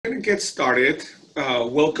to get started.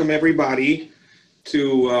 Welcome everybody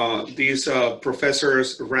to these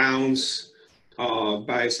professors' rounds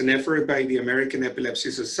it's an effort by the American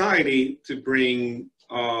Epilepsy Society to bring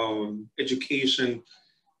education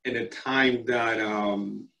in a time that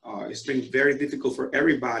it's been very difficult for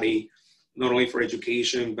everybody, not only for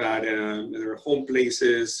education, but their home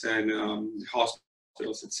places and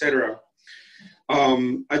hospitals, etc.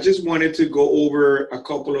 I just wanted to go over a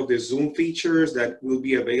couple of the Zoom features that will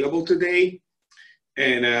be available today.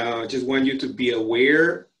 And just want you to be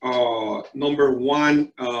aware. Number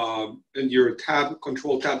one, in your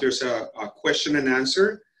control tab, there's a question and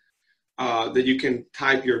answer that you can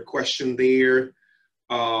type your question there.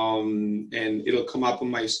 And it'll come up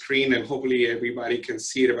on my screen, and hopefully everybody can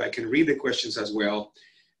see it if I can read the questions as well.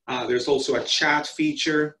 There's also a chat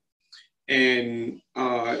feature. And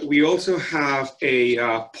we also have a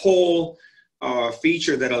poll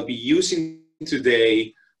feature that I'll be using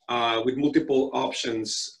today with multiple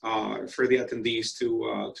options for the attendees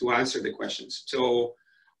to answer the questions. So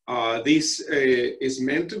this is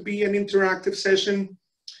meant to be an interactive session.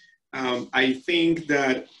 I think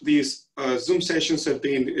that these Zoom sessions have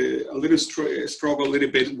been a little struggle a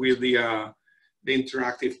little bit with the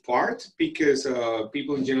interactive part because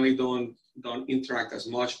people generally don't interact as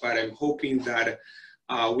much, but I'm hoping that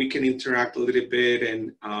we can interact a little bit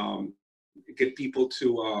and get people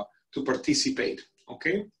to participate,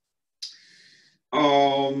 okay?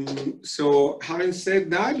 So having said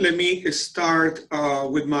that, let me start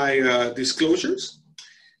with my disclosures.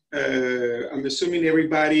 I'm assuming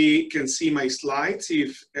everybody can see my slides.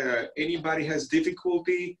 If anybody has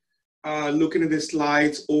difficulty looking at the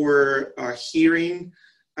slides or hearing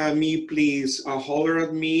me, please holler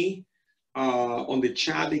at me. On the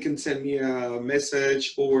chat, they can send me a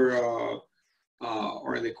message or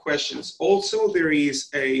in the questions. Also, there is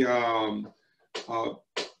a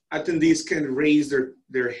attendees can raise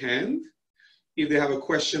their hand if they have a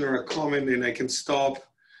question or a comment, and I can stop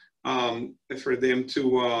for them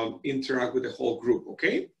to interact with the whole group.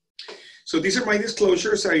 Okay. So these are my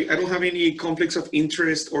disclosures. I don't have any conflicts of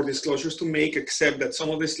interest or disclosures to make, except that some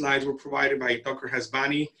of the slides were provided by Dr.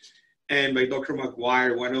 Hasbani and by Dr.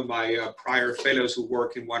 McGuire, one of my prior fellows who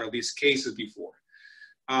worked in one of these cases before.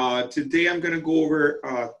 Today, I'm going to go over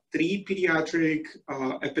 3 pediatric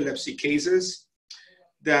epilepsy cases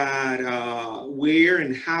that were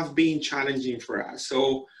and have been challenging for us.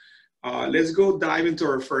 So let's go dive into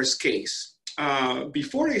our first case.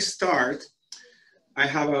 Before I start, I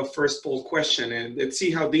have a first poll question, and let's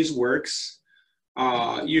see how this works.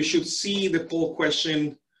 You should see the poll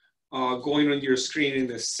question going on your screen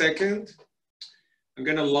in a second. I'm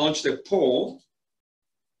gonna launch the poll,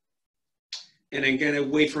 and I'm gonna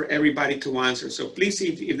wait for everybody to answer. So please,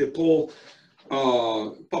 if the poll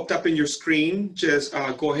popped up in your screen, just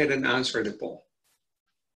go ahead and answer the poll.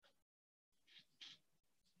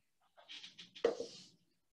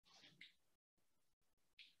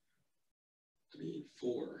 Three,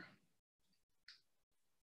 4.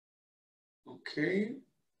 Okay.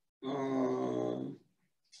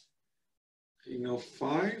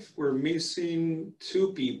 5. We're missing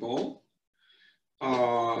 2 people.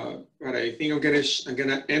 But I think I'm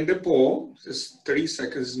gonna end the poll. Just 30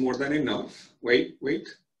 seconds is more than enough. Wait.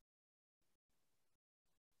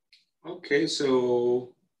 Okay,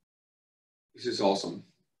 so this is awesome.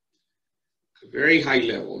 A very high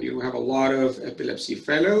level. You have a lot of epilepsy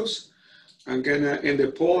fellows. I'm gonna end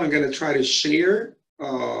the poll. I'm gonna try to share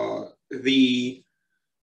the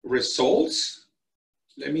results.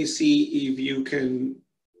 Let me see if you can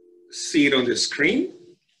see it on the screen.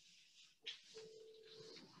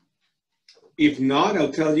 If not,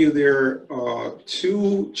 I'll tell you there are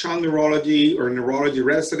 2 child neurology or neurology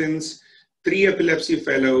residents, 3 epilepsy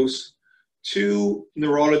fellows, 2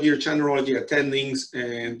 neurology or child neurology attendings,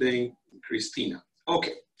 and then Christina.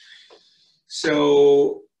 Okay,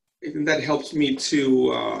 so that helps me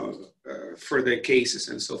to for the cases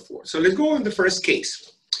and so forth. So let's go on the first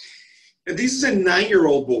case. And this is a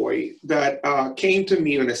 9-year-old boy that came to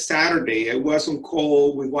me on a Saturday. I was on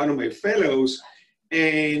call with one of my fellows,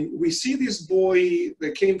 and we see this boy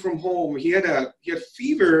that came from home. He had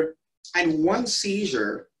fever and 1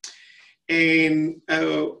 seizure. And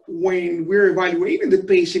when we were evaluating the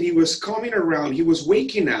patient, he was coming around, he was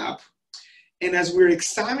waking up. And as we're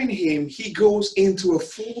examining him, he goes into a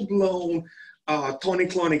full-blown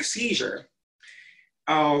tonic-clonic seizure.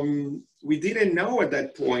 We didn't know at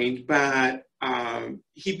that point, but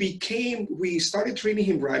we started treating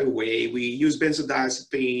him right away. We used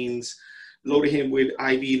benzodiazepines, loaded him with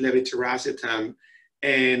IV levetiracetam,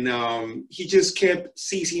 And he just kept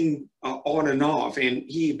ceasing on and off, and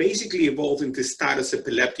he basically evolved into status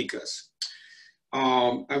epilepticus.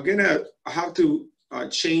 I'm gonna have to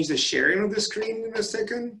change the sharing of the screen in a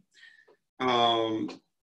second.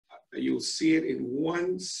 You'll see it in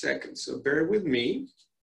 1 second, so bear with me.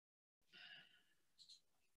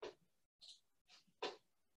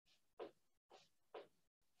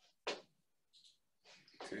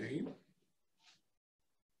 Okay.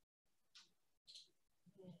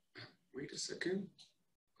 Wait a second.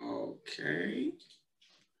 Okay.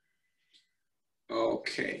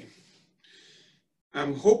 Okay.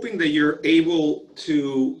 I'm hoping that you're able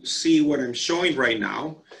to see what I'm showing right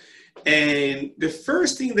now. And the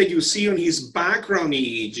first thing that you see on his background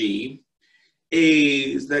EEG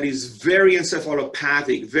is that he's very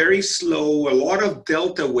encephalopathic, very slow, a lot of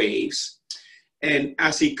delta waves. And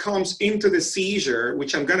as he comes into the seizure,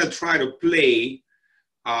 which I'm gonna try to play,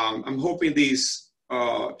 I'm hoping this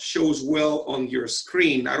shows well on your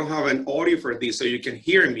screen. I don't have an audio for this, so you can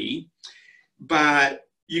hear me, but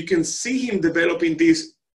you can see him developing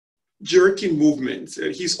these jerky movements.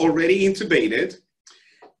 He's already intubated,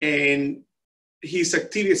 and his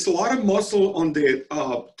activity, it's a lot of muscle on the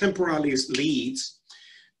temporalis leads,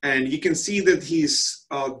 and you can see that his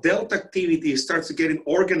delta activity starts getting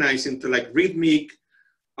organized into like rhythmic,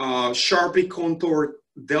 sharply contoured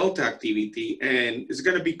delta activity, and it's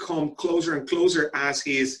going to become closer and closer as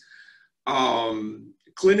his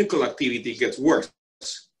clinical activity gets worse.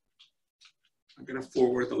 I'm going to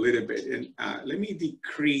forward a little bit, and let me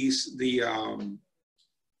decrease the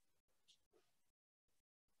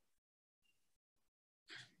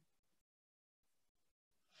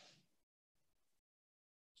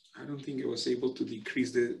I don't think I was able to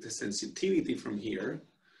decrease the sensitivity from here,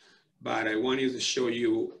 but I wanted to show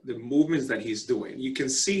you the movements that he's doing. You can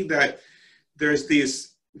see that there's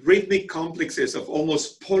these rhythmic complexes of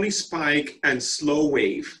almost polyspike and slow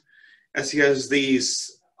wave, as he has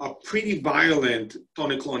these pretty violent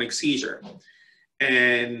tonic-clonic seizure.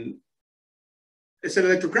 And it's an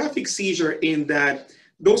electrographic seizure in that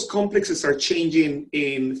those complexes are changing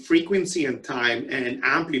in frequency and time and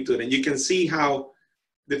amplitude. And you can see how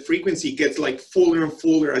the frequency gets like fuller and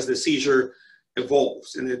fuller as the seizure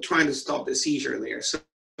evolves, and they're trying to stop the seizure there.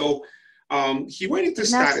 So he went into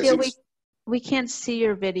status. Ignacio, we can't see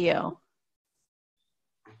your video.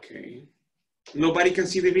 Okay. Nobody can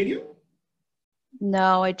see the video?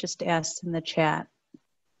 No, I just asked in the chat.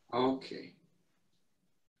 Okay.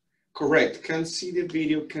 Correct. Can't see the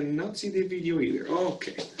video, cannot see the video either.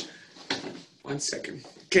 Okay. 1 second.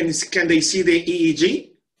 Can they see the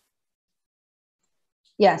EEG?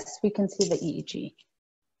 Yes, we can see the EEG.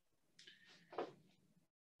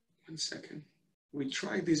 1 second. We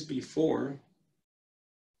tried this before.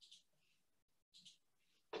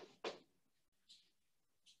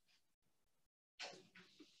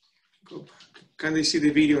 Go back. Can they see the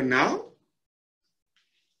video now?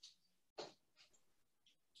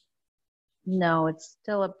 No, it's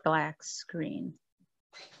still a black screen.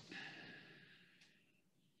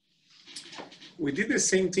 We did the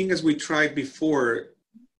same thing as we tried before,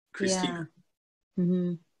 Christina. Yeah.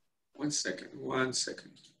 Mm-hmm. 1 second, 1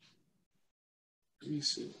 second. Let me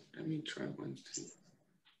see. Let me try 1,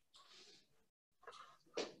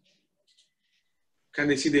 2. Can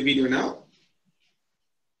they see the video now?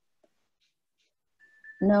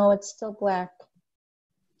 No, it's still black.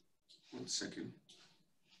 1 second.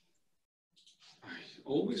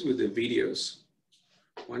 Always with the videos.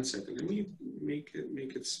 1 second. Let me make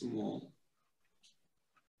it small.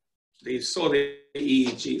 They saw the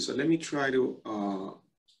EEG, so let me try to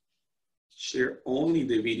share only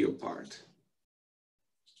the video part.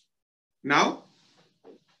 Now?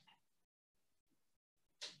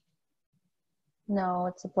 No,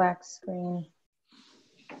 it's a black screen.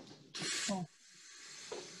 Oh.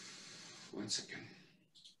 1 second.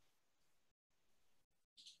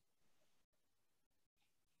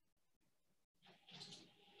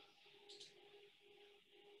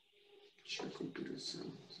 Share computer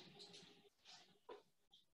sound.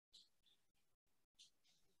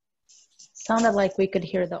 Sounded like we could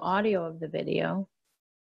hear the audio of the video.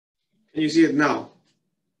 Can you see it now?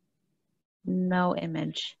 No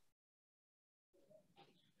image.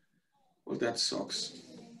 Well, that sucks.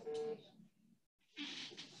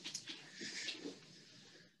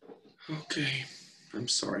 Okay, I'm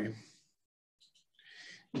sorry.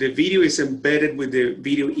 The video is embedded with the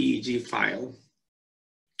video EEG file.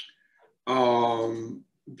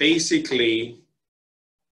 Basically,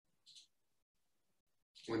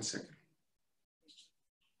 1 second.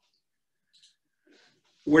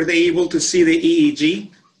 Were they able to see the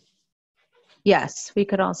EEG? Yes, we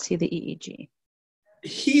could all see the EEG.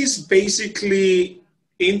 He's basically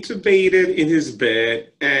intubated in his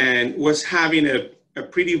bed and was having a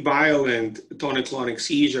pretty violent tonic-clonic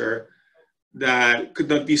seizure that could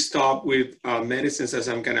not be stopped with medicines, as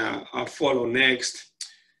I'm gonna follow next.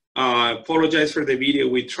 Apologize for the video.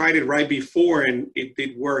 We tried it right before and it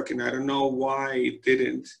did work, and I don't know why it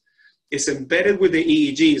didn't. It's embedded with the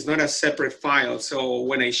EEG. It's not a separate file. So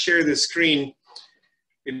when I share the screen,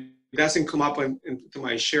 it doesn't come up into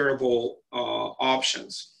my shareable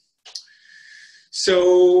options.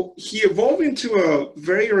 So he evolved into a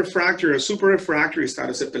very refractory, a super refractory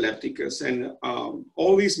status epilepticus, and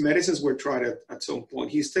all these medicines were tried at some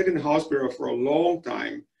point. He stayed in the hospital for a long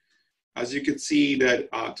time, as you could see,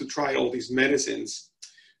 that to try all these medicines.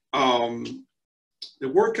 The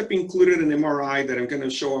workup included an MRI that I'm going to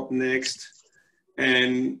show up next,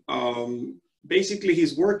 and basically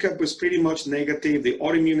his workup was pretty much negative. The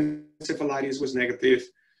autoimmune encephalitis was negative.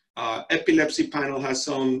 Epilepsy panel has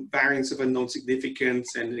some variants of unknown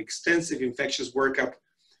significance, and an extensive infectious workup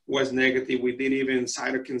was negative. We did even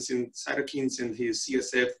cytokines in his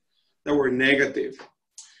CSF that were negative.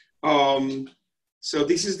 So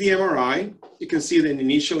this is the MRI. You can see that the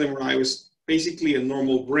initial MRI was basically a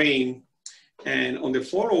normal brain. And on the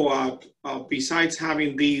follow-up, besides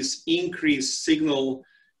having these increased signal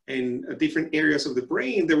in different areas of the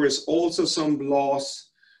brain, there was also some loss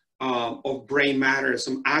of brain matter,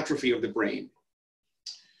 some atrophy of the brain.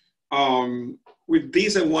 With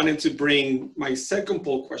this, I wanted to bring my second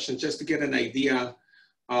poll question just to get an idea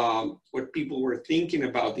what people were thinking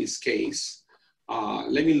about this case.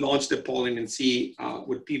 Let me launch the polling and see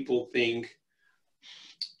what people think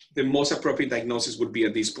the most appropriate diagnosis would be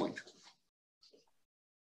at this point.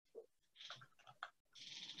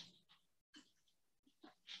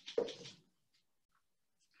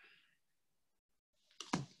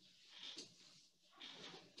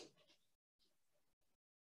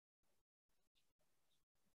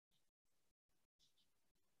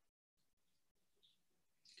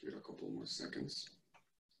 Give it a couple more seconds.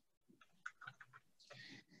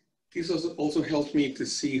 This also helps me to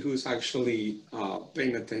see who's actually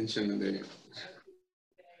paying attention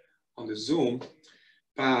on the Zoom.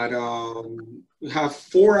 But we have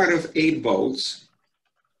 4 out of 8 votes.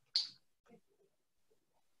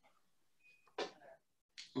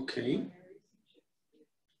 Okay.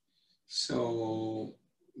 So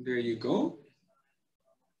there you go.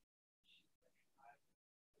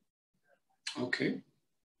 Okay.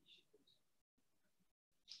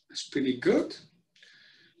 That's pretty good.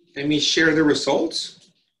 Let me share the results.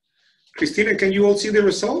 Christina, can you all see the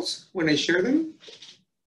results when I share them?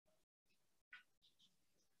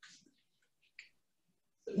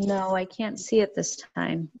 No, I can't see it this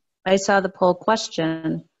time. I saw the poll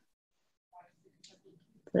question,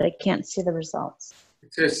 but I can't see the results.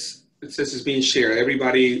 It says it's being shared.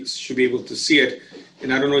 Everybody should be able to see it.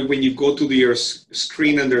 And I don't know, when you go to your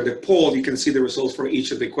screen under the poll, you can see the results for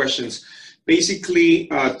each of the questions. Basically,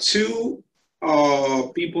 2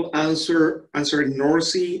 people answered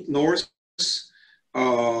Norse,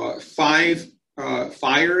 5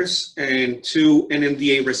 fires, and 2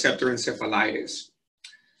 NMDA receptor encephalitis.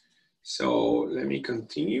 So let me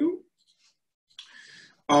continue.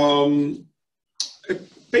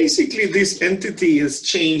 Basically, this entity has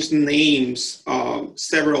changed names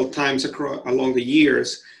several times along the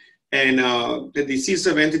years. And the disease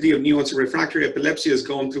of entity of new onset refractory epilepsy has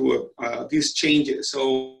gone through these changes.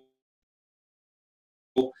 So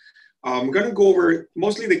I'm going to go over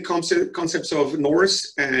mostly the concepts of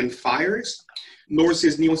NORS and FIRES. NORS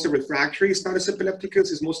is new onset refractory status epilepticus.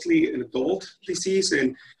 It's mostly an adult disease,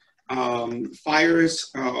 and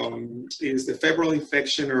FIRES is the febrile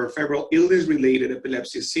infection or febrile illness-related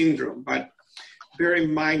epilepsy syndrome. But bear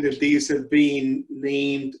in mind that these have been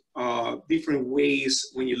named different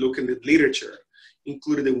ways when you look in the literature,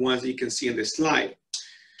 including the ones that you can see in the slide.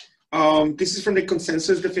 This is from the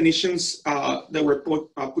consensus definitions that were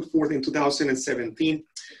put forth in 2017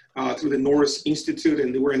 through the Norris Institute,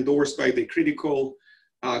 and they were endorsed by the Critical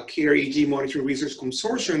Care EEG Monitoring Research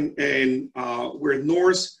Consortium, and where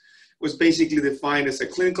Norris was basically defined as a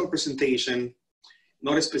clinical presentation,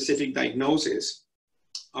 not a specific diagnosis.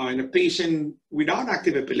 In a patient without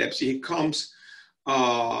active epilepsy, he comes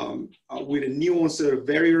with a new onset,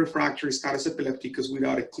 very refractory status epilepticus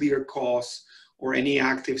without a clear cause or any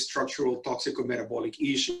active structural, toxic, or metabolic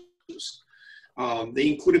issues. They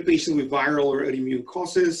included patients with viral or autoimmune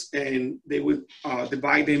causes, and they would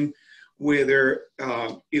divide them whether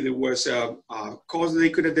either was a cause that they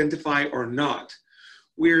could identify or not.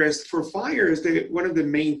 Whereas for fires, one of the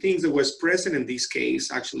main things that was present in this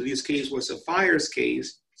case, actually this case was a fires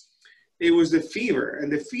case, it was the fever.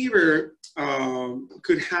 And the fever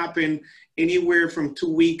could happen anywhere from 2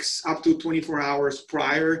 weeks up to 24 hours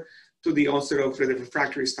prior to the onset of the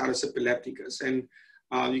refractory status epilepticus. And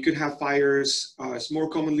you could have fires, it's more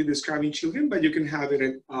commonly described in children, but you can have it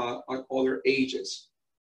at other ages.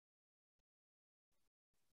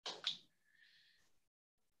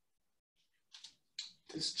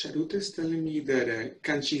 This Charute is telling me that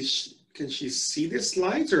can she see the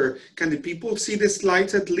slides, or can the people see the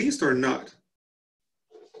slides at least, or not?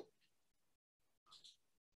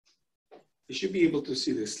 You should be able to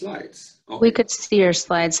see the slides. Okay. We could see your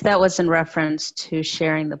slides. That was in reference to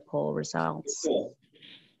sharing the poll results. Cool.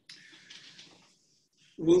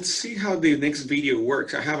 We'll see how the next video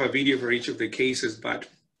works. I have a video for each of the cases, but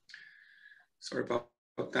sorry about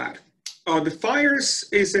that. The fires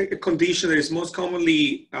is a condition that is most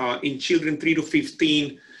commonly in children 3 to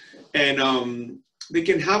 15, and they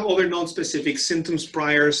can have other non-specific symptoms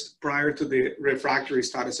prior to the refractory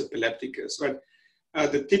status epilepticus. But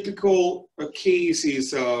the typical case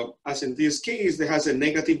is, as in this case, there has a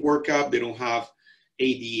negative workup. They don't have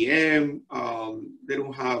ADM, they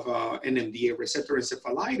don't have NMDA receptor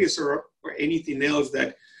encephalitis or anything else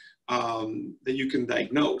that you can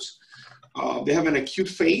diagnose. They have an acute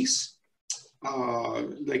phase.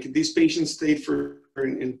 Like these patients stayed for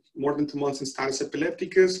in more than 2 months in status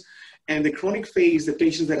epilepticus, and the chronic phase, the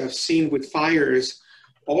patients that I've seen with fires,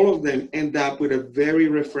 all of them end up with a very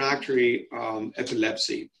refractory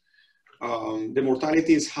epilepsy. The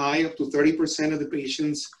mortality is high, up to 30% of the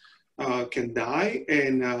patients can die,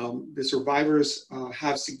 and the survivors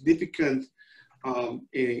have significant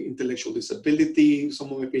intellectual disability.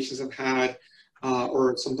 Some of my patients have had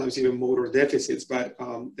or sometimes even motor deficits, but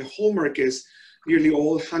the hallmark is nearly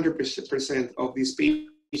all 100% of these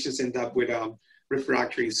patients end up with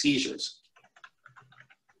refractory seizures.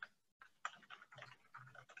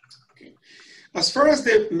 Okay. As far as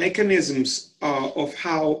the mechanisms of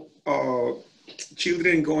how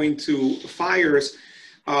children go into fires,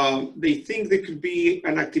 they think there could be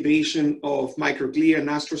an activation of microglia and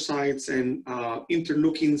astrocytes and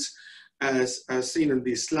interleukins, as seen on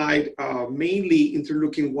this slide. Mainly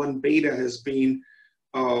interleukin-1 beta has been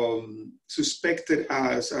suspected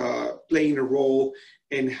as playing a role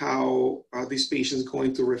in how these patients go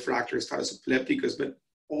into refractory status epilepticus, but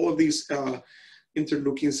all of these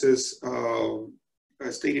interleukins,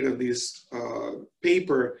 as stated in this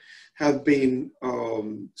paper, have been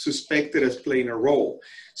suspected as playing a role.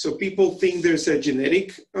 So people think there's a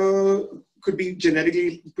genetic, could be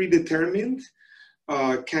genetically predetermined.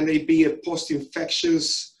 Can they be a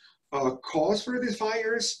post-infectious cause for these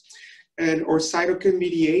fires, or cytokine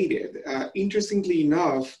mediated? Interestingly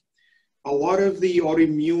enough, a lot of the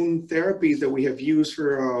autoimmune therapies that we have used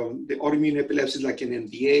for the autoimmune epilepsies like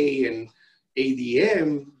NMDA and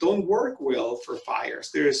ADM don't work well for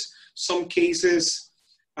fires. There's some cases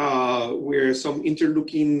where some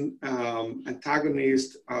interleukin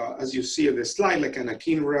antagonists, as you see on the slide, like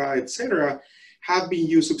anakinra, et cetera, have been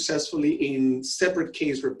used successfully in separate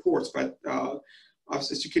case reports. But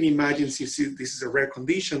as you can imagine, since this is a rare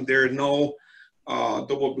condition, there are no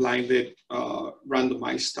double-blinded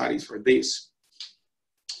randomized studies for this.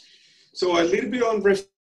 So a little bit on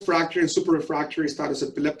refractory and super refractory status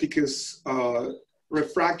epilepticus.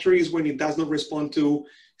 Refractory is when it does not respond to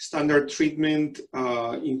standard treatment,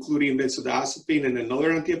 including benzodiazepine and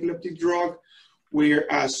another anti-epileptic drug,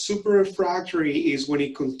 whereas super refractory is when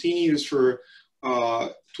it continues for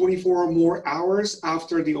 24 or more hours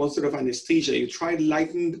after the onset of anesthesia. You try to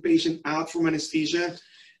lighten the patient out from anesthesia,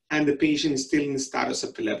 and the patient is still in status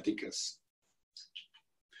epilepticus.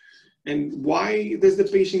 And why does the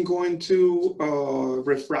patient go into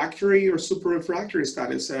refractory or super refractory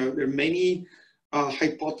status? There are many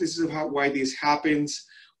hypotheses of why this happens.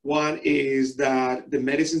 One is that the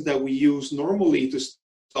medicines that we use normally to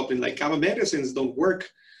stop in, like GABA medicines, don't work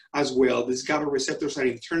as well. These GABA receptors are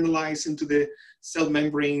internalized into the cell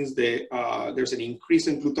membranes. There's an increase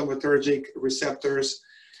in glutamatergic receptors.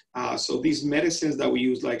 So these medicines that we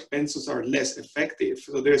use, like benzos, are less effective.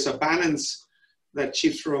 So there's a balance that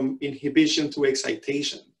shifts from inhibition to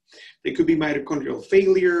excitation. There could be mitochondrial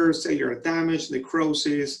failure, cellular damage,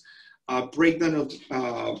 necrosis, breakdown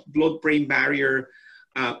of blood-brain barrier,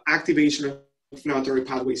 activation of inflammatory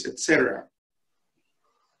pathways, etc.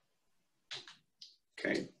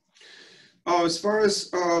 Okay. As far as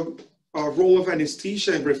role of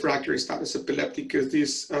anesthesia in refractory status epilepticus,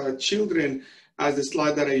 these children, as the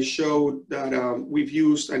slide that I showed, that we've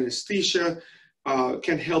used anesthesia,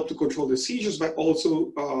 can help to control the seizures, but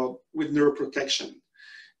also with neuroprotection,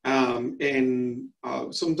 and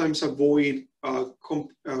sometimes avoid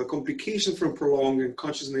complications from prolonged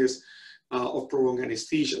unconsciousness, of prolonged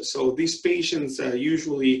anesthesia. So these patients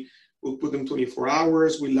usually we'll put them 24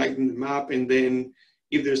 hours, we lighten them up, and then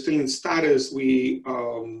if they're still in status, we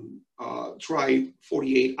try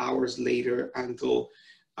 48 hours later until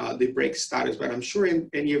they break status. But I'm sure in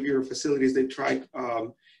any of your facilities, they tried,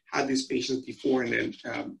 had these patients before, and then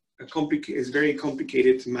it's very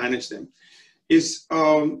complicated to manage them.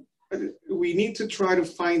 We need to try to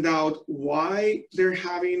find out why they're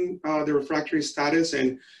having the refractory status,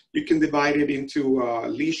 and you can divide it into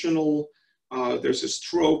lesional, there's a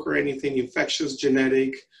stroke or anything, infectious,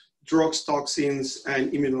 genetic, drugs, toxins,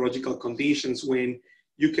 and immunological conditions when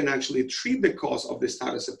you can actually treat the cause of the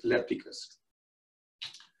status epilepticus.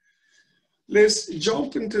 Let's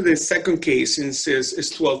jump into the second case since it's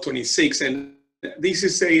 1226, and this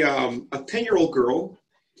is a 10-year-old girl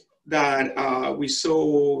that we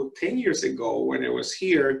saw 10 years ago when I was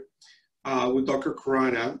here with Dr.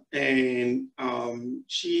 Corona, and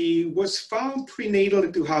she was found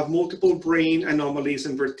prenatally to have multiple brain anomalies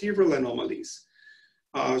and vertebral anomalies.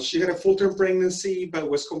 She had a full-term pregnancy, but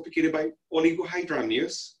was complicated by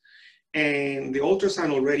oligohydramnios, and the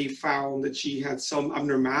ultrasound already found that she had some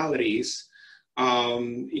abnormalities,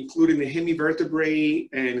 including the hemivertebrae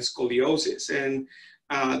and scoliosis. And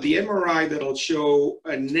the MRI that I'll show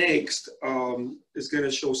next is going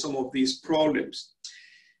to show some of these problems.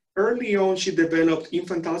 Early on, she developed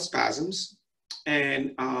infantile spasms,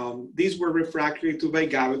 and these were refractory to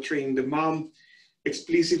vigabatrin. The mom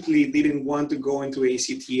explicitly didn't want to go into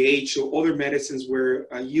ACTH, so other medicines were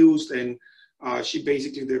used, and she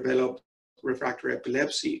basically developed refractory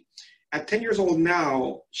epilepsy. At 10 years old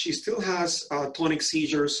now, she still has tonic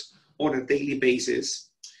seizures on a daily basis.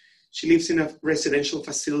 She lives in a residential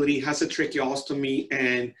facility, has a tracheostomy,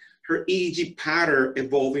 and her EEG pattern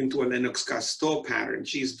evolved into a Lennox-Gastaut pattern.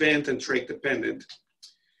 She's vent and trach dependent.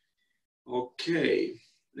 Okay,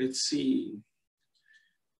 let's see.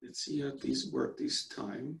 Let's see how these work this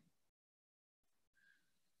time.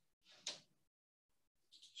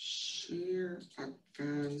 Share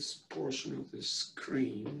advanced portion of the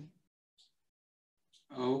screen.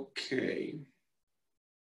 Okay.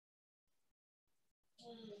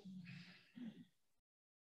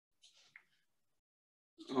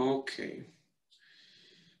 Okay.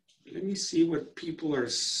 Let me see what people are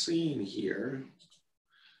seeing here.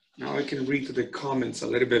 Now I can read the comments a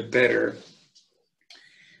little bit better.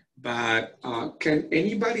 But can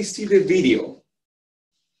anybody see the video?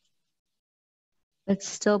 It's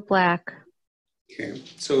still black. Okay,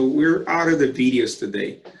 so we're out of the videos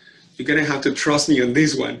today. You're gonna have to trust me on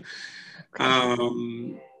this one.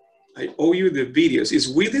 I owe you the videos. It's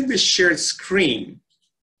within the shared screen.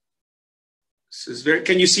 So it's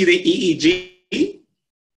can you see the EEG?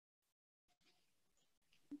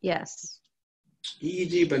 Yes.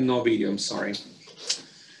 EEG, but no video, I'm sorry.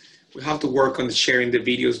 We have to work on sharing the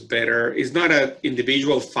videos better. It's not an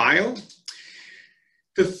individual file.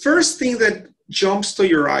 The first thing that jumps to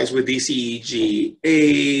your eyes with this EEG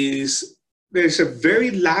is there's a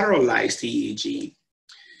very lateralized EEG,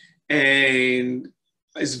 and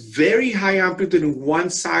it's very high amplitude on one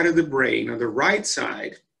side of the brain, on the right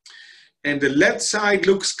side, and the left side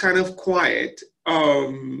looks kind of quiet.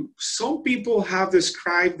 Some people have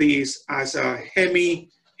described this as a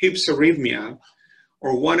hemi-hypsarrhythmia,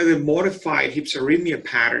 or one of the modified hypsarrhythmia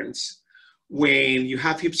patterns when you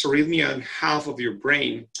have hypsarrhythmia in half of your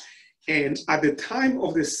brain. And at the time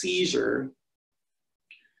of the seizure,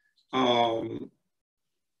 you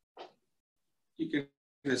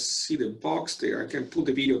can see the box there. I can put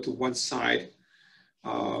the video to one side.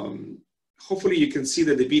 Hopefully you can see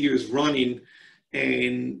that the video is running,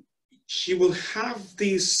 and she will have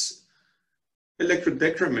these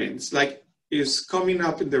electrodecrements, like is coming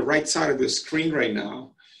up in the right side of the screen right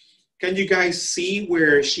now. Can you guys see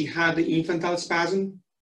where she had the infantile spasm?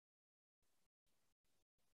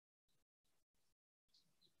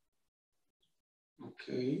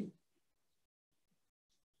 Okay.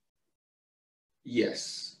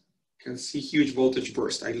 Yes, can see huge voltage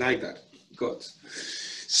burst. I like that. Good.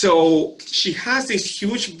 So she has this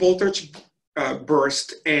huge voltage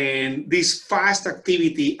burst and this fast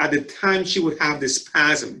activity at the time she would have the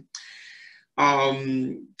spasm.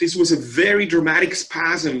 This was a very dramatic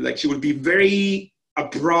spasm. Like she would be very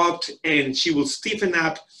abrupt and she will stiffen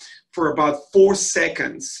up for about 4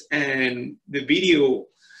 seconds. And the video,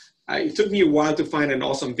 it took me a while to find an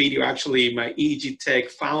awesome video. Actually, my EEG tech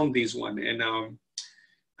found this one, and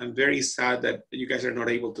I'm very sad that you guys are not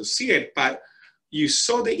able to see it, but you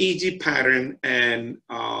saw the EEG pattern, and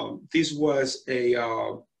this was a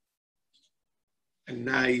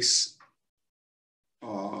nice,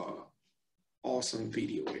 awesome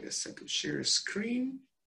video. Wait a second, share screen.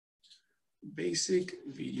 basic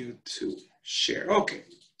video to share. Okay.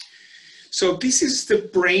 So this is the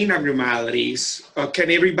brain abnormalities. Can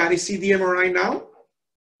everybody see the MRI now?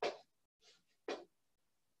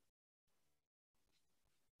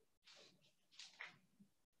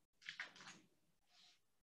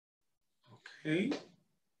 Okay.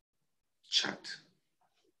 Chat.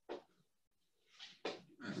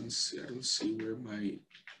 I don't see where my,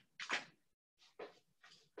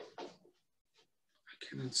 I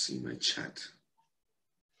cannot see my chat.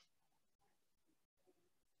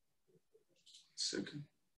 Second.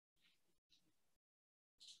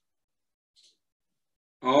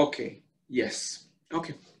 Okay, yes,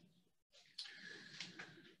 okay.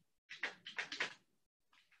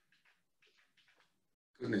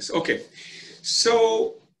 Goodness, okay.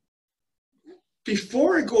 So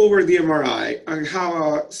before I go over the MRI, I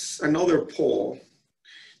have another poll.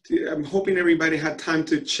 I'm hoping everybody had time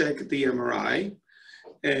to check the MRI.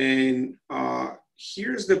 And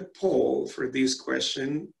here's the poll for this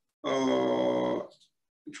question. I'm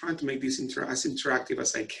trying to make this as interactive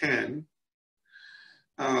as I can.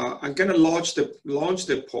 I'm gonna launch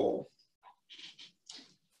the poll.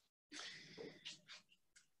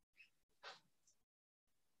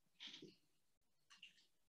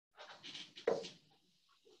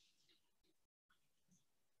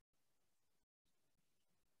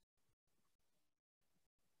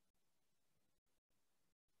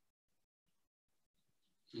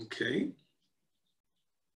 Okay.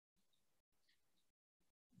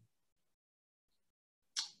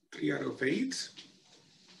 Three out of 8.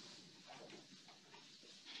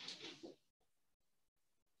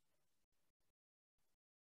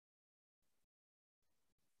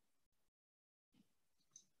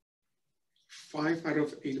 Five out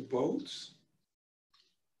of 8 votes.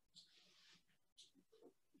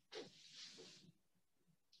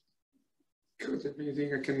 Good, if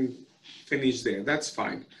anything, I can finish there. That's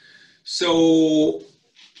fine. So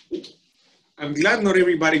I'm glad not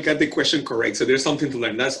everybody got the question correct. So there's something to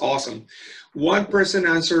learn. That's awesome. One person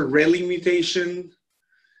answered Relling mutation.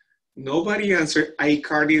 Nobody answered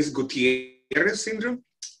Aicardi-Gutierrez syndrome.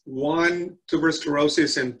 1 tuberous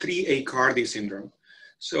sclerosis and 3 Aicardi syndrome.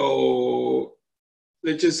 So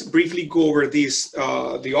let's just briefly go over these,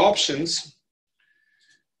 the options.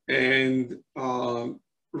 And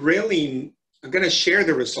Relling, I'm gonna share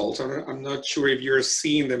the results. I'm not sure if you're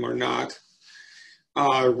seeing them or not.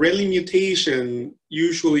 Relling mutation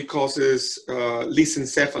usually causes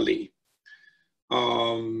lissencephaly.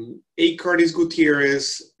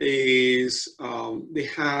 Aicardi-Gutierrez is, they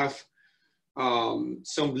have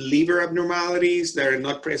some liver abnormalities that are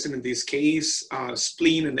not present in this case,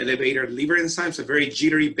 spleen and elevated liver enzymes, are very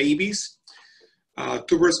jittery babies.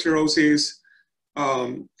 Tuberous sclerosis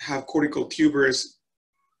have cortical tubers,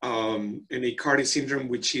 and Aicardi syndrome,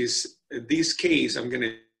 which is in this case, I'm going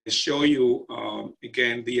to show you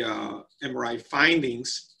again the MRI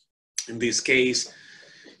findings in this case.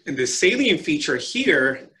 And the salient feature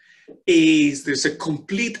here is there's a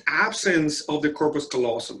complete absence of the corpus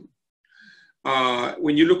callosum.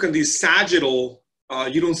 When you look at the sagittal,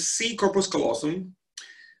 you don't see corpus callosum.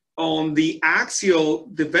 On the axial,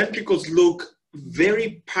 the ventricles look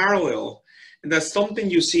very parallel. And that's something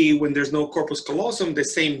you see when there's no corpus callosum, the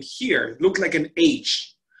same here, look like an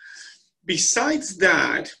H. Besides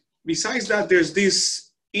that, there's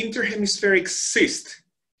this interhemispheric cyst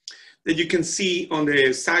that you can see on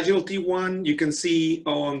the sagittal T1, you can see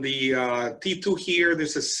on the T2 here,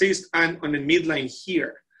 there's a cyst, and on the midline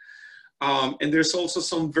here. And there's also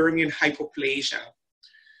some vermian hypoplasia.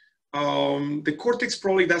 The cortex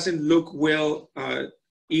probably doesn't look well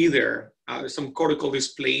either. There's some cortical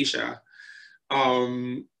dysplasia.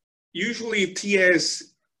 Usually TS,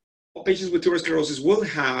 patients with tuberous sclerosis will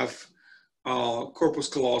have corpus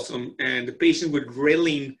callosum, and the patient with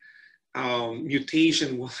Relling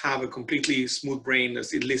mutation will have a completely smooth brain,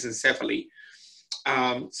 as it lissencephaly.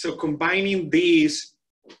 So combining these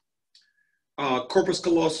corpus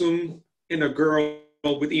callosum in a girl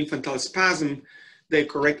with infantile spasm, the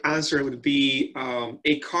correct answer would be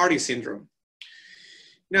Aicardi syndrome.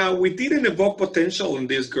 Now, we did an evoked potential in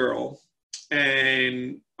this girl,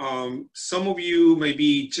 and some of you may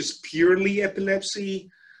be just purely epilepsy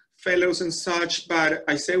fellows and such, but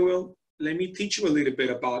I say, well, let me teach you a little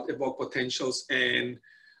bit about evoked potentials. And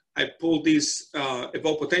I pulled this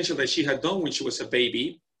evoked potential that she had done when she was a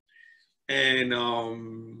baby. And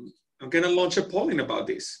I'm gonna launch a polling about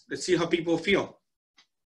this. Let's see how people feel.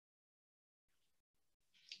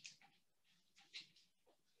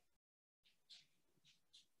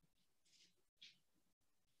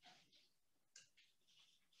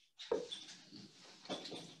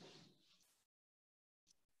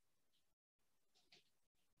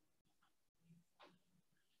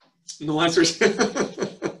 No answers.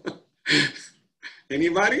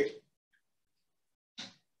 Anybody?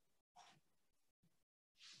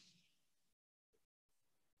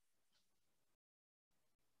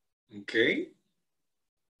 Okay.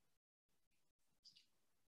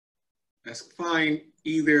 That's fine.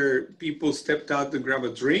 Either people stepped out to grab a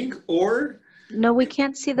drink or... No, we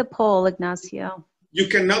can't see the poll, Ignacio. You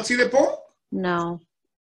cannot see the poll? No.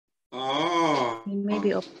 Oh. Can you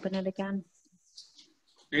maybe open it again?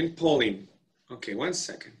 And polling. Okay, 1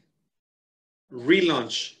 second.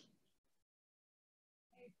 Relaunch.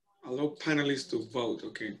 Allow panelists to vote.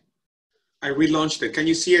 Okay. I relaunched it. Can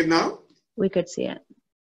you see it now? We could see it.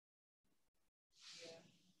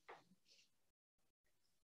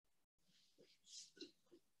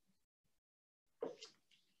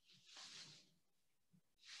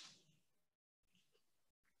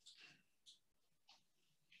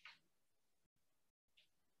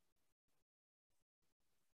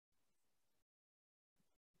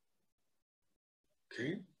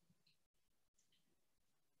 Okay.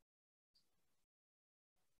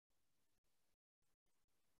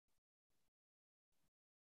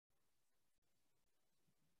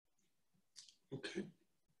 Okay.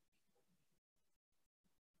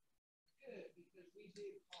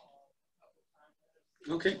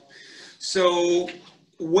 Okay. So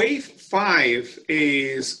wave 5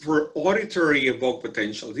 is for auditory evoked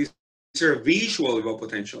potential. These are visual evoked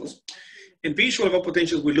potentials. In visual evoked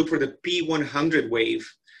potentials, we look for the P100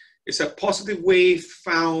 wave. It's a positive wave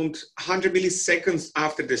found 100 milliseconds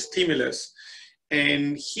after the stimulus.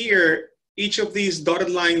 And here, each of these dotted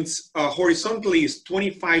lines horizontally is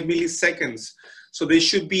 25 milliseconds. So they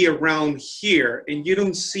should be around here. And you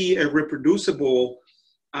don't see a reproducible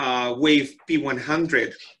wave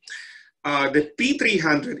P100. The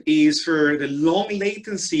P300 is for the long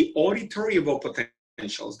latency auditory evoked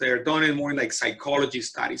potentials. They're done in more like psychology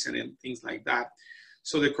studies and things like that.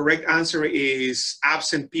 So the correct answer is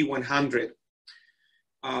absent P100.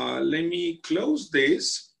 Let me close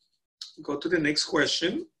this, go to the next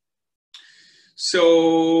question.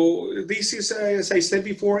 So this is, as I said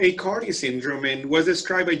before, Aicardi syndrome, and was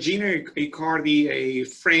described by Jean Aicardi, a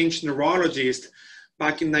French neurologist,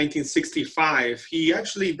 back in 1965. He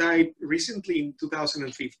actually died recently in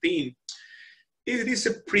 2015. It is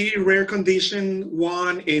a pretty rare condition,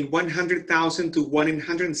 1 in 100,000 to 1 in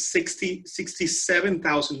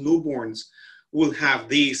 167,000 newborns will have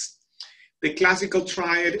this. The classical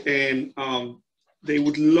triad, and they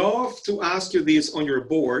would love to ask you this on your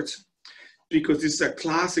board, because this is a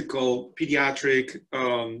classical pediatric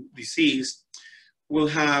disease, will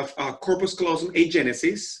have corpus callosum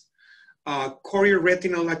agenesis,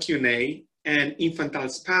 chorioretinal lacunae, and infantile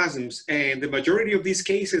spasms. And the majority of these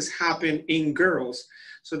cases happen in girls.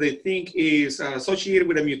 So they think is associated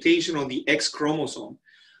with a mutation on the X chromosome.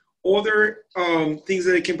 Other things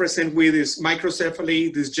that they can present with is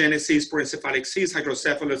microcephaly, dysgenesis, porencephalic cyst,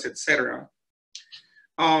 hydrocephalus, etc.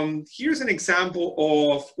 Here's an example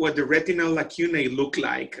of what the retinal lacunae look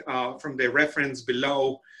like from the reference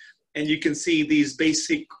below. And you can see these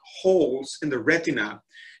basic holes in the retina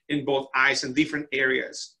in both eyes and different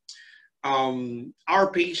areas.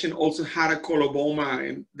 Our patient also had a coloboma,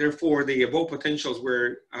 and therefore the evoked potentials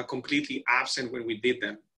were completely absent when we did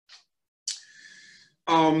them.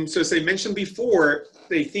 So as I mentioned before,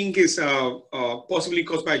 they think is possibly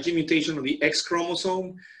caused by a gene mutation on the X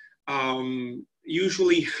chromosome.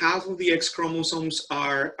 Usually half of the X chromosomes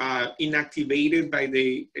are inactivated by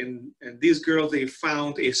and these girls, they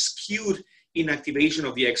found a skewed inactivation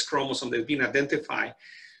of the X chromosome that's been identified,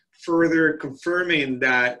 further confirming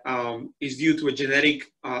that is due to a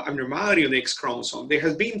genetic abnormality on the X chromosome. There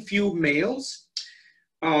has been few males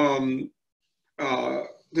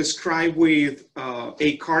described with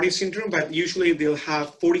Aicardi syndrome, but usually they'll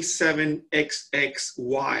have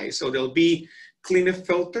 47XXY. So they'll be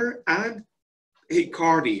Klinefelter and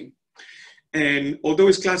Aicardi. And although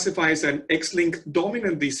it's classified as an X-linked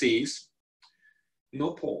dominant disease,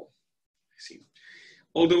 no poll. See.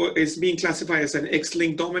 Although it's being classified as an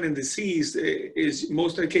X-linked dominant disease,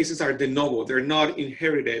 most of the cases are de novo. They're not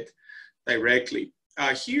inherited directly.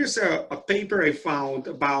 Here's a paper I found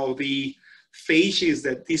about the phases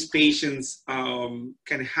that these patients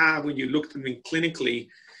can have when you look at them clinically.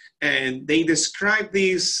 And they describe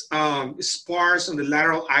these spars on the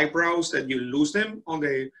lateral eyebrows that you lose them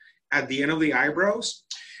at the end of the eyebrows.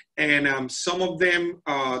 And some of them,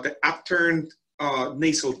 the upturned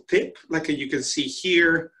nasal tip, like you can see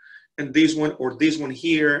here, and this one or this one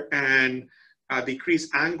here, and a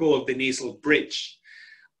decreased angle of the nasal bridge.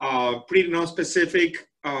 Pretty non-specific,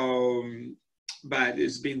 but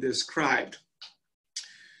it's been described.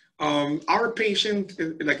 Our patient,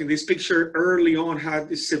 like in this picture, early on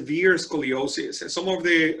had severe scoliosis. And some of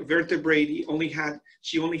the vertebrae,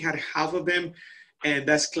 she only had half of them. And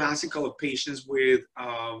that's classical of patients with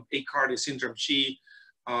Aicardi syndrome. She,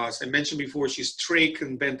 as I mentioned before, she's trach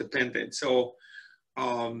and bent dependent. So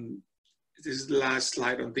this is the last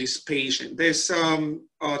slide on this patient. There's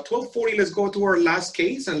 12:40, let's go to our last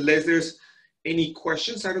case, unless there's any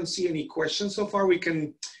questions. I don't see any questions so far. We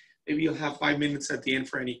can, maybe you'll have 5 minutes at the end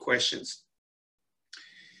for any questions.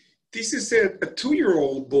 This is a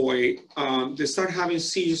 2-year-old boy that started having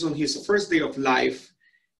seizures on his first day of life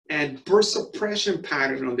and burst suppression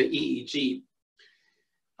pattern on the EEG.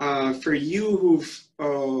 For you who've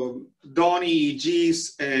done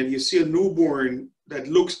EEGs and you see a newborn that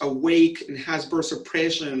looks awake and has burst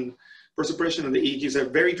suppression on the EEG is a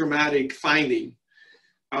very dramatic finding.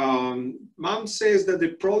 Mom says that they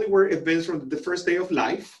probably were events from the first day of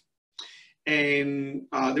life, and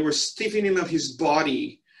there were stiffening of his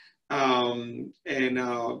body,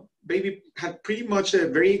 baby had pretty much a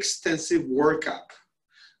very extensive workup.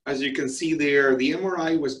 As you can see there, the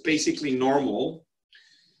MRI was basically normal.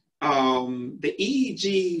 The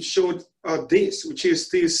EEG showed this, which is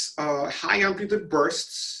this high amplitude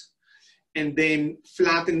bursts and then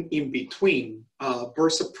flattened in between,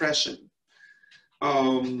 burst suppression.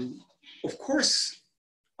 Of course,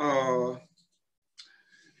 I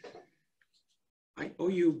owe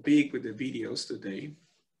you big with the videos today.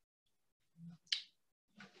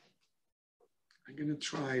 I'm gonna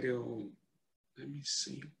try to, let me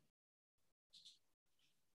see.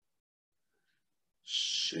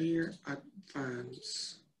 Share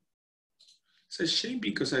advance. It's a shame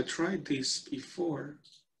because I tried this before.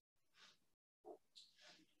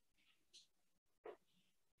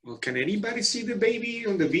 Well, can anybody see the baby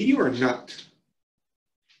on the video or not?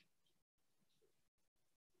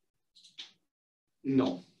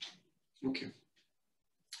 No. Okay.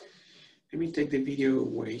 Let me take the video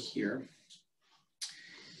away here.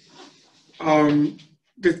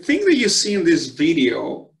 The thing that you see in this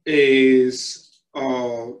video is,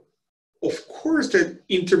 of course, that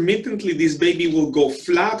intermittently this baby will go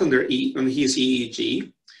flat on his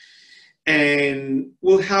EEG, and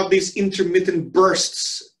will have these intermittent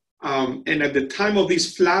bursts. And at the time of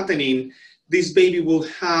this flattening, this baby will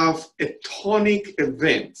have a tonic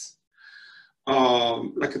event,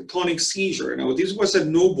 like a tonic seizure. Now, this was a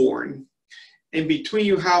newborn. In between,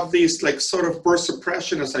 you have this like sort of burst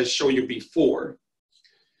suppression as I showed you before.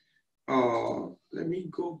 Let me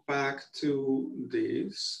go back to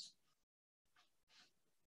this.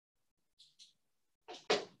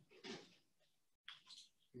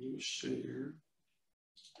 New share.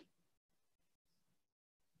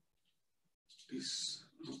 This,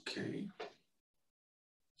 okay.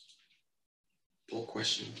 Poll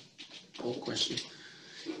question, poll question.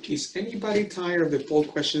 Is anybody tired of the poll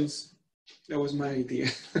questions? That was my idea.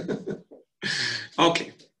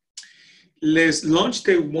 Okay. Let's launch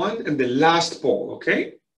the one and the last poll,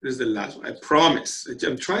 okay? This is the last one, I promise.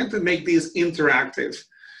 I'm trying to make this interactive.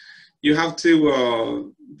 You have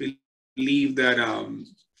to believe that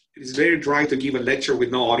it's very dry to give a lecture with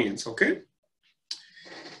no audience, okay?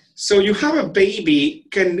 So you have a baby.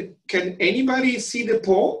 Can anybody see the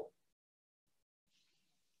poll?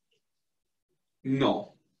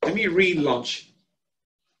 No. Let me relaunch.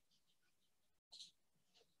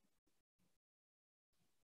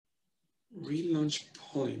 Relaunch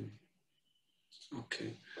polling.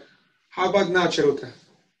 Okay. How about now, Charuta?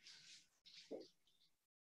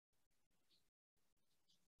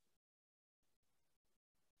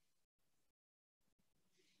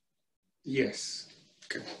 Yes.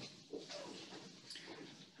 Okay.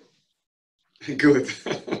 Good.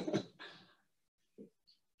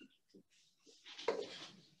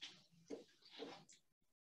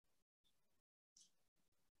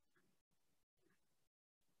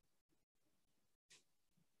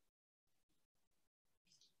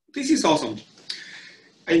 This is awesome.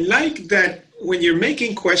 I like that when you're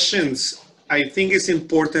making questions, I think it's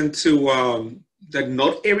important to, that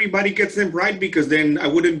not everybody gets them right, because then I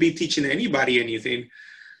wouldn't be teaching anybody anything.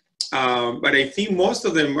 But I think most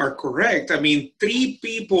of them are correct. I mean, 3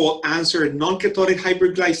 people answered non-ketonic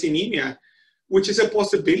hyperglycemia, which is a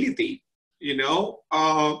possibility, you know.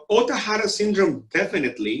 Ohtahara syndrome,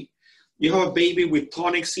 definitely. You have a baby with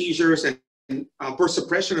tonic seizures and burst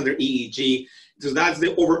suppression on their EEG. So that's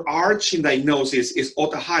the overarching diagnosis, is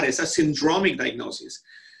Ohtahara. It's a syndromic diagnosis.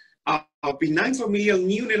 Benign familial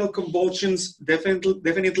neonatal convulsions,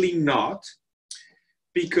 definitely not,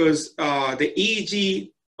 because the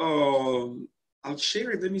EEG, I'll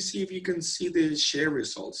share it. Let me see if you can see the share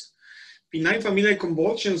results. benign familial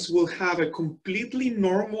convulsions will have a completely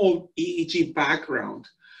normal EEG background.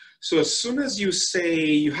 So as soon as you say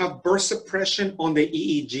you have burst suppression on the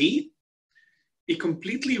EEG, it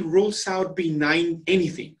completely rules out benign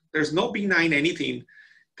anything. There's no benign anything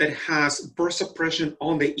that has burst suppression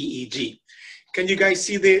on the EEG. Can you guys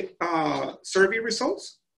see the survey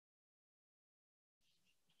results?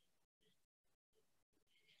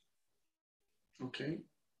 Okay.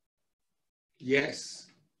 Yes.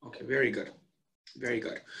 Okay, very good. Very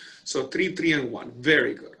good. So 3, 3, and 1.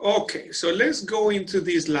 Very good. Okay, so let's go into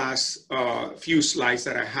these last few slides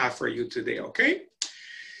that I have for you today, okay?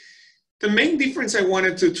 The main difference I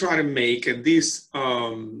wanted to try to make, and this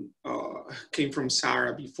came from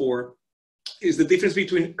Sarah before, is the difference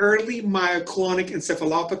between early myoclonic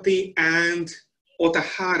encephalopathy and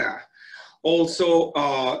Ohtahara,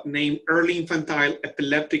 also named early infantile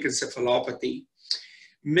epileptic encephalopathy.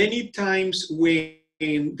 Many times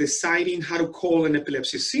when deciding how to call an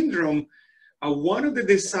epilepsy syndrome, one of the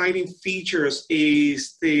deciding features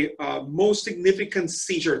is the most significant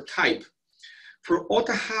seizure type. For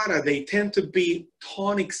Ohtahara, they tend to be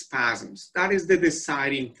tonic spasms. That is the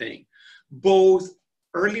deciding thing. Both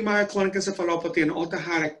early myoclonic encephalopathy and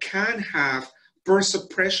Ohtahara can have burst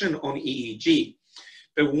suppression on EEG.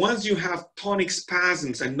 But once you have tonic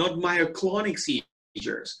spasms and not myoclonic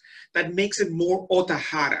seizures, that makes it more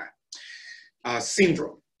Ohtahara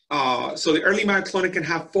syndrome. So the early myoclonic can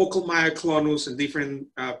have focal myoclonus in different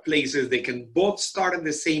places. They can both start at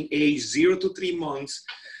the same age, 0 to 3 months,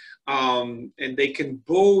 and they can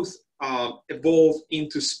both evolve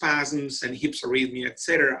into spasms and hypsarrhythmia,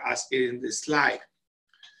 etc., as in this slide.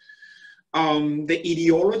 The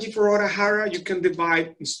etiology for Ohtahara, you can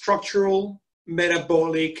divide in structural,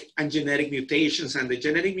 metabolic, and genetic mutations, and the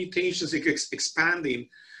genetic mutations is expanding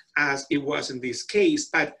as it was in this case.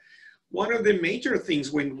 But one of the major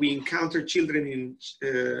things when we encounter children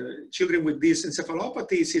with these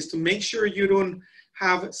encephalopathies is to make sure you don't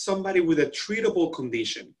have somebody with a treatable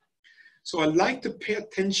condition. So I'd like to pay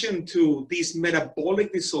attention to these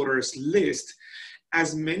metabolic disorders list,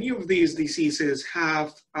 as many of these diseases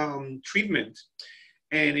have treatment.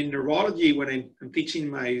 And in neurology, when I'm teaching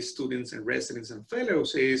my students and residents and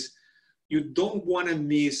fellows, is you don't want to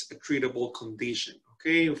miss a treatable condition,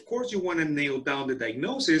 okay? Of course, you want to nail down the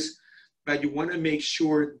diagnosis, but you want to make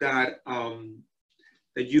sure that,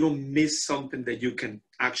 that you don't miss something that you can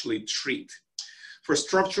actually treat. For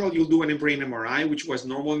structural, you'll do an in-brain MRI, which was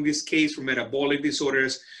normal in this case. For metabolic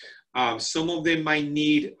disorders, some of them might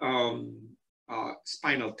need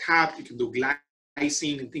spinal tap. You can do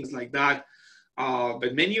glycine and things like that.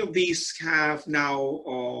 But many of these have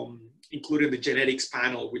now included the genetics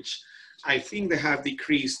panel, which I think they have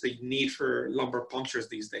decreased the need for lumbar punctures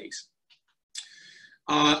these days.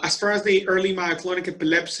 As far as the early myoclonic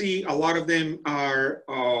epilepsy, a lot of them are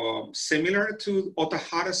similar to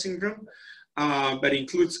Ohtahara syndrome, but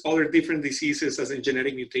includes other different diseases as in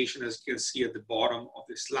genetic mutation, as you can see at the bottom of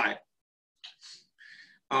the slide.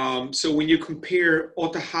 So when you compare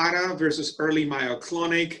Ohtahara versus early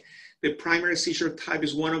myoclonic, the primary seizure type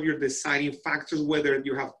is one of your deciding factors, whether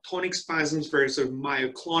you have tonic spasms versus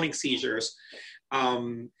myoclonic seizures.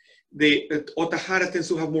 The Ohtahara tends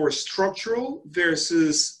to have more structural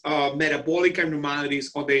versus metabolic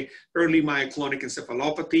abnormalities on the early myoclonic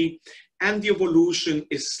encephalopathy, and the evolution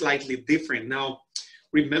is slightly different. Now,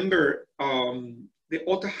 remember, the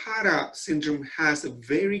Ohtahara syndrome has a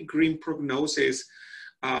very grim prognosis.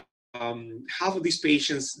 Half of these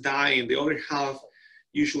patients die, and the other half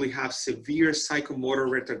usually have severe psychomotor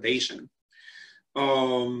retardation.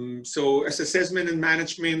 So as assessment and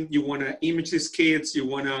management, you want to image these kids, you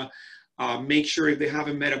want to make sure if they have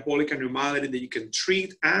a metabolic abnormality that you can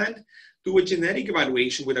treat, and do a genetic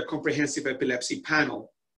evaluation with a comprehensive epilepsy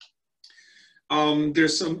panel.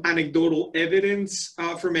 There's some anecdotal evidence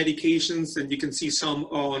for medications, and you can see some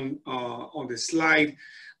on the slide.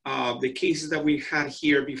 The cases that we had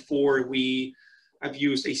here before, we have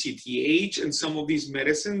used ACTH and some of these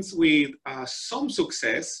medicines with some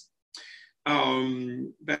success,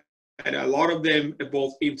 but a lot of them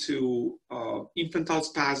evolve into infantile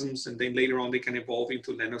spasms, and then later on they can evolve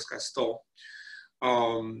into Lennox-Gastaut.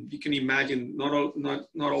 You can imagine not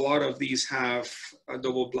a lot of these have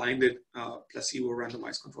double-blinded placebo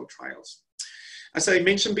randomized controlled trials. As I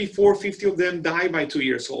mentioned before, 50 of them die by 2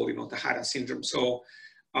 years old in Ohtahara syndrome. So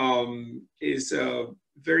is a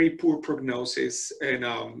very poor prognosis, and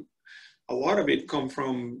a lot of it comes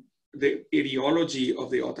from the etiology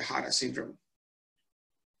of the Ohtahara syndrome.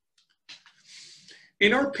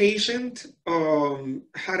 In our patient,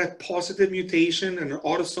 had a positive mutation, an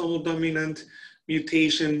autosomal dominant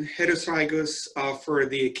mutation heterozygous for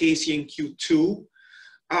the KCNQ2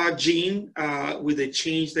 gene with the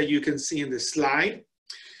change that you can see in the slide.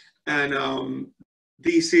 And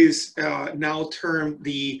this is now termed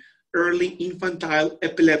the early infantile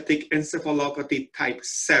epileptic encephalopathy type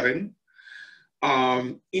 7.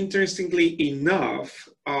 Interestingly enough,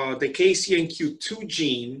 the KCNQ2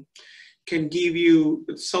 gene can give you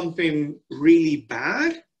something really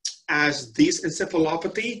bad as this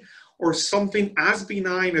encephalopathy, or something as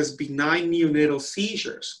benign as benign neonatal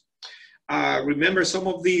seizures. Remember, some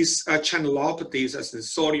of these channelopathies, as in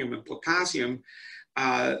sodium and potassium,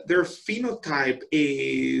 their phenotype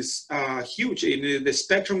is huge. The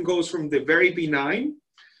spectrum goes from the very benign,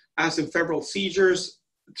 as in febrile seizures,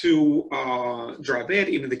 to Dravet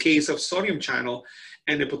in the case of sodium channel,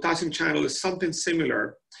 and the potassium channel is something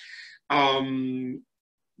similar.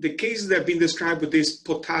 The cases that have been described with this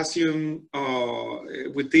potassium,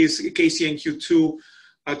 with this KCNQ2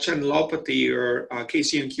 channelopathy or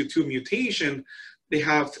KCNQ2 mutation, they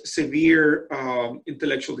have severe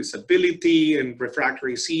intellectual disability and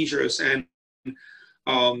refractory seizures, and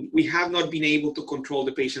we have not been able to control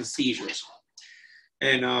the patient's seizures.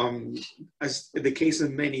 And as the case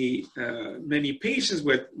of many patients,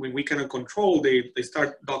 when we cannot control, they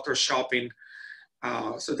start doctor shopping.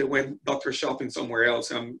 So they went doctor shopping somewhere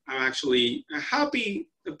else. I'm actually happy,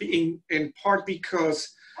 in part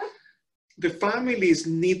because the families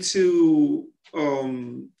need to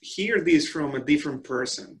hear this from a different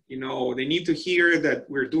person. You know, they need to hear that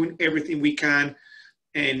we're doing everything we can.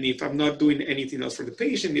 And if I'm not doing anything else for the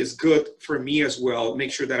patient, it's good for me as well.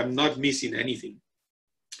 Make sure that I'm not missing anything.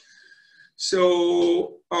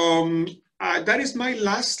 So that is my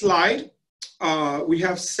last slide. We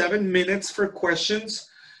have 7 minutes for questions.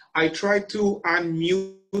 I try to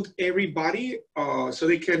unmute everybody so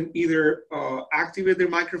they can either activate their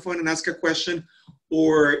microphone and ask a question,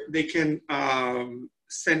 or they can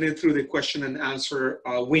send it through the question and answer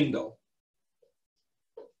window.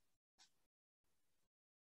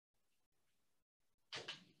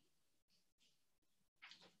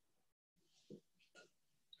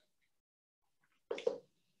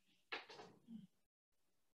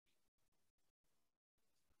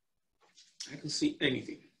 I don't see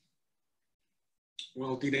anything.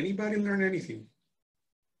 Well, did anybody learn anything?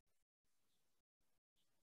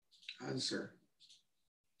 Answer.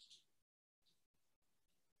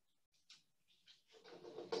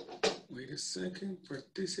 Wait a second,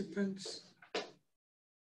 participants.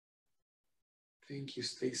 Thank you,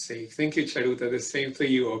 stay safe. Thank you, Charuta, the same to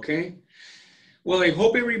you, okay? Well, I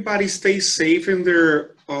hope everybody stays safe in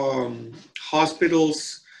their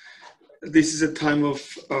hospitals. This is a time of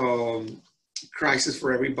crisis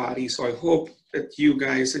for everybody. So I hope that you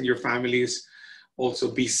guys and your families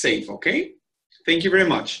also be safe, okay? Thank you very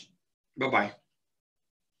much. Bye-bye.